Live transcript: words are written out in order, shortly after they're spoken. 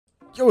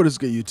Yo, what is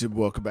good, YouTube?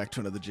 Welcome back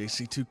to another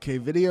JC2K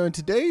video. In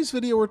today's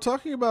video, we're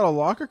talking about a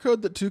locker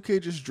code that 2K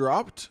just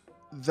dropped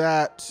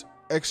that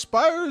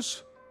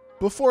expires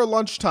before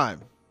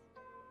lunchtime.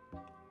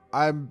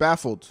 I'm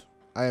baffled.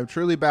 I am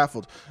truly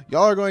baffled.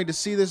 Y'all are going to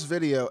see this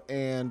video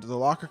and the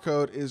locker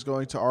code is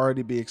going to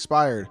already be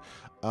expired.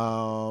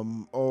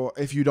 Or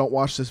if you don't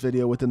watch this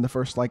video within the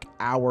first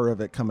hour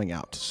of it coming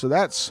out. So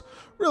that's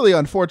really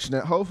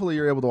unfortunate. Hopefully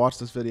you're able to watch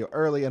this video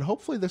early, and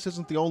hopefully this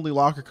isn't the only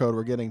locker code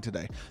we're getting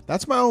today.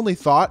 That's my only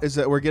thought, is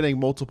that we're getting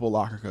multiple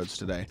locker codes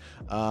today.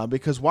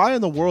 Because why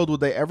in the world would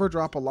they ever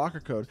drop a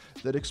locker code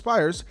that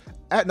expires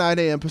at 9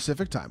 a.m.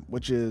 Pacific time,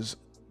 which is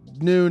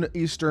noon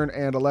Eastern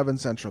and 11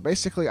 Central.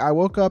 Basically, I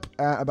woke up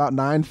at about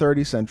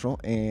 9:30 Central,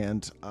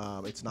 and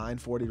it's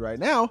 9:40 right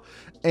now,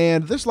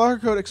 and this locker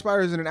code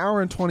expires in an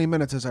hour and 20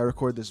 minutes as I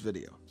record this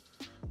video.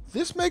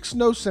 This makes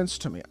no sense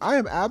to me. I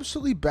am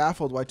absolutely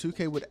baffled why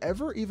 2K would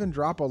ever even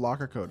drop a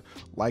locker code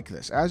like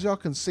this. As y'all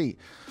can see,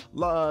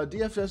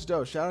 DFS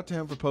Doe, shout out to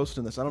him for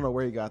posting this. I don't know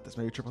where he got this,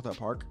 maybe Triple Threat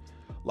Park.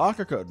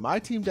 Locker code, my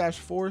team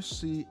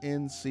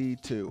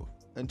 -4CNC2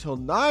 until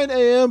 9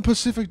 a.m.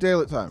 Pacific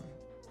Daylight Time.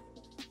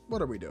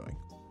 What are we doing?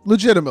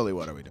 Legitimately,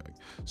 what are we doing?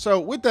 So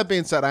with that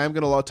being said, I am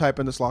going to type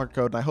in this locker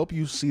code, and I hope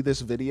you see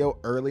this video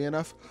early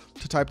enough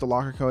to type the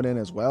locker code in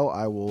as well.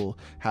 I will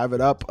have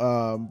it up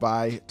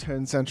by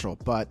 10 Central,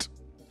 but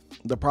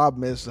the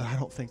problem is that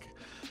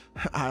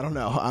I don't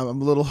know. I'm a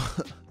little...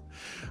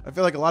 I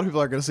feel like a lot of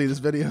people are going to see this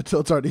video until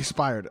it's already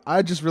expired.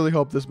 I just really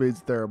hope this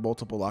means there are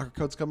multiple locker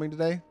codes coming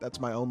today. That's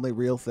my only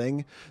real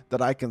thing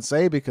that I can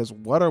say, because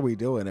what are we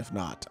doing if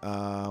not?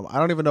 I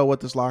don't even know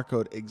what this locker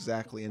code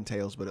exactly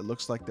entails, but it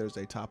looks like there's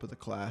a top of the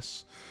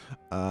class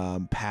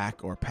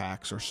pack or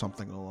packs or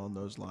something along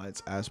those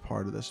lines as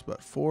part of this.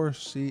 But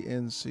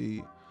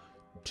 4CNC2.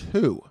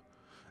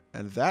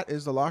 And that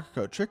is the locker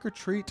code. Trick or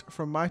treat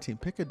from my team.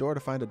 Pick a door to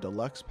find a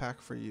deluxe pack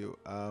for you.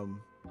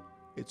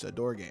 It's a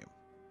door game.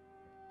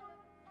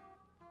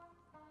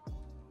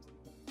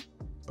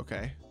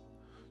 Okay,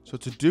 so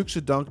it's a Dukes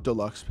of Dunk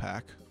Deluxe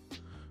pack,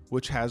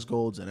 which has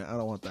golds in it. I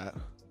don't want that.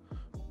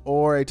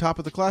 Or a Top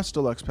of the Class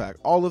Deluxe pack.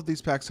 All of these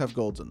packs have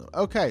golds in them.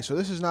 Okay, so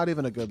this is not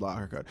even a good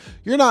locker code.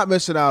 You're not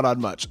missing out on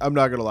much. I'm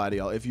not gonna lie to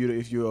y'all if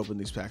you open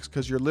these packs,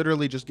 because you're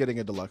literally just getting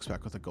a deluxe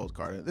pack with a gold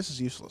card in it. This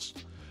is useless.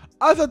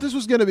 I thought this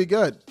was gonna be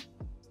good.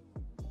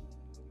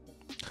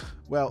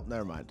 Well,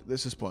 never mind.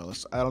 This is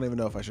pointless. I don't even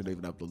know if I should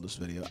even upload this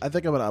video. I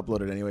think I'm gonna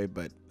upload it anyway,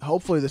 but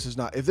hopefully this is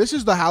not. If this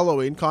is the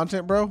Halloween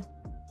content, bro.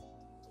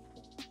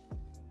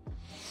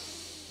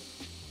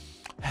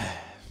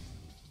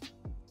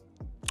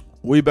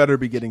 We better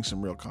be getting some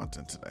real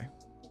content today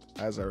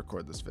as I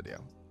record this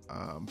video.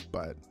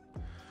 But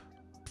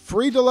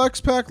free deluxe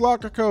pack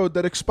locker code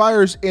that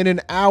expires in an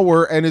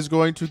hour and is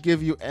going to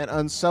give you an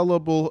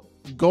unsellable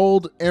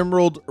gold,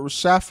 emerald, or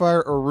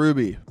sapphire, or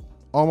ruby.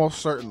 Almost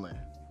certainly.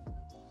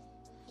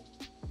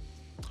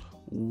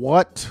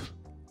 What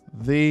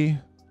the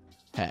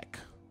heck?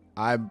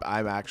 I'm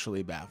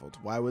actually baffled.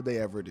 Why would they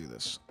ever do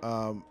this?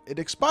 It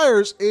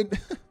expires in...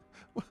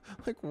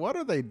 Like, what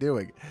are they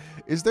doing?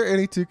 Is there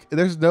any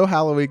there's no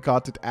Halloween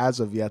content as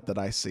of yet that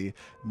I see.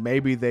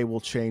 Maybe they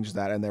will change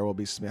that and there will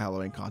be some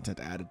Halloween content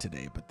added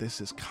today, but this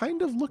is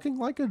kind of looking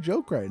like a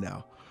joke right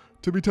now,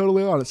 to be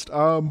totally honest.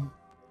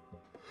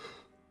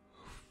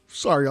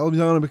 Sorry, I'll be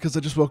yawning because I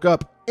just woke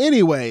up.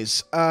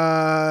 Anyways,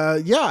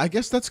 yeah, I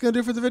guess that's gonna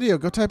do it for the video.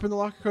 Go type in the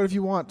locker code if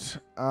you want.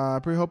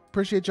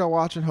 Appreciate y'all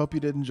watching. Hope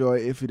you did enjoy.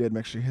 If you did,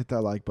 make sure you hit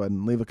that like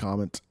button, leave a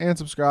comment, and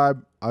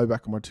subscribe. I'll be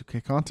back with more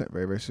 2K content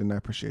very, very soon. I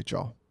appreciate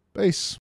y'all. Peace.